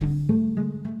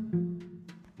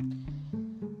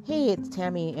it's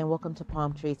Tammy, and welcome to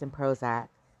Palm Trees and Prozac.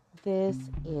 This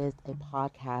is a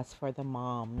podcast for the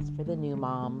moms, for the new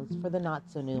moms, for the not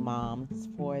so new moms,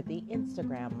 for the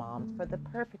Instagram moms, for the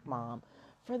perfect mom,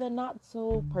 for the not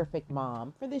so perfect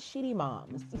mom, for the shitty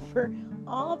moms, for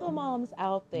all the moms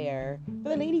out there, for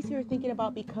the ladies who are thinking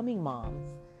about becoming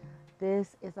moms.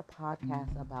 This is a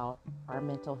podcast about our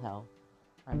mental health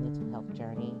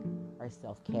journey, our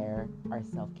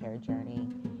self-care journey,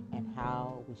 and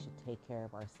how we should take care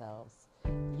of ourselves.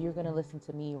 You're going to listen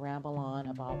to me ramble on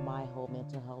about my whole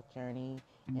mental health journey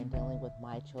and dealing with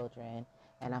my children,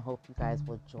 and I hope you guys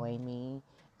will join me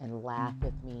and laugh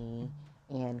with me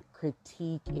and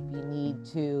critique if you need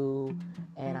to,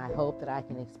 and I hope that I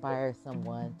can inspire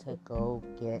someone to go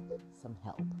get some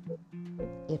help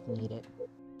if needed.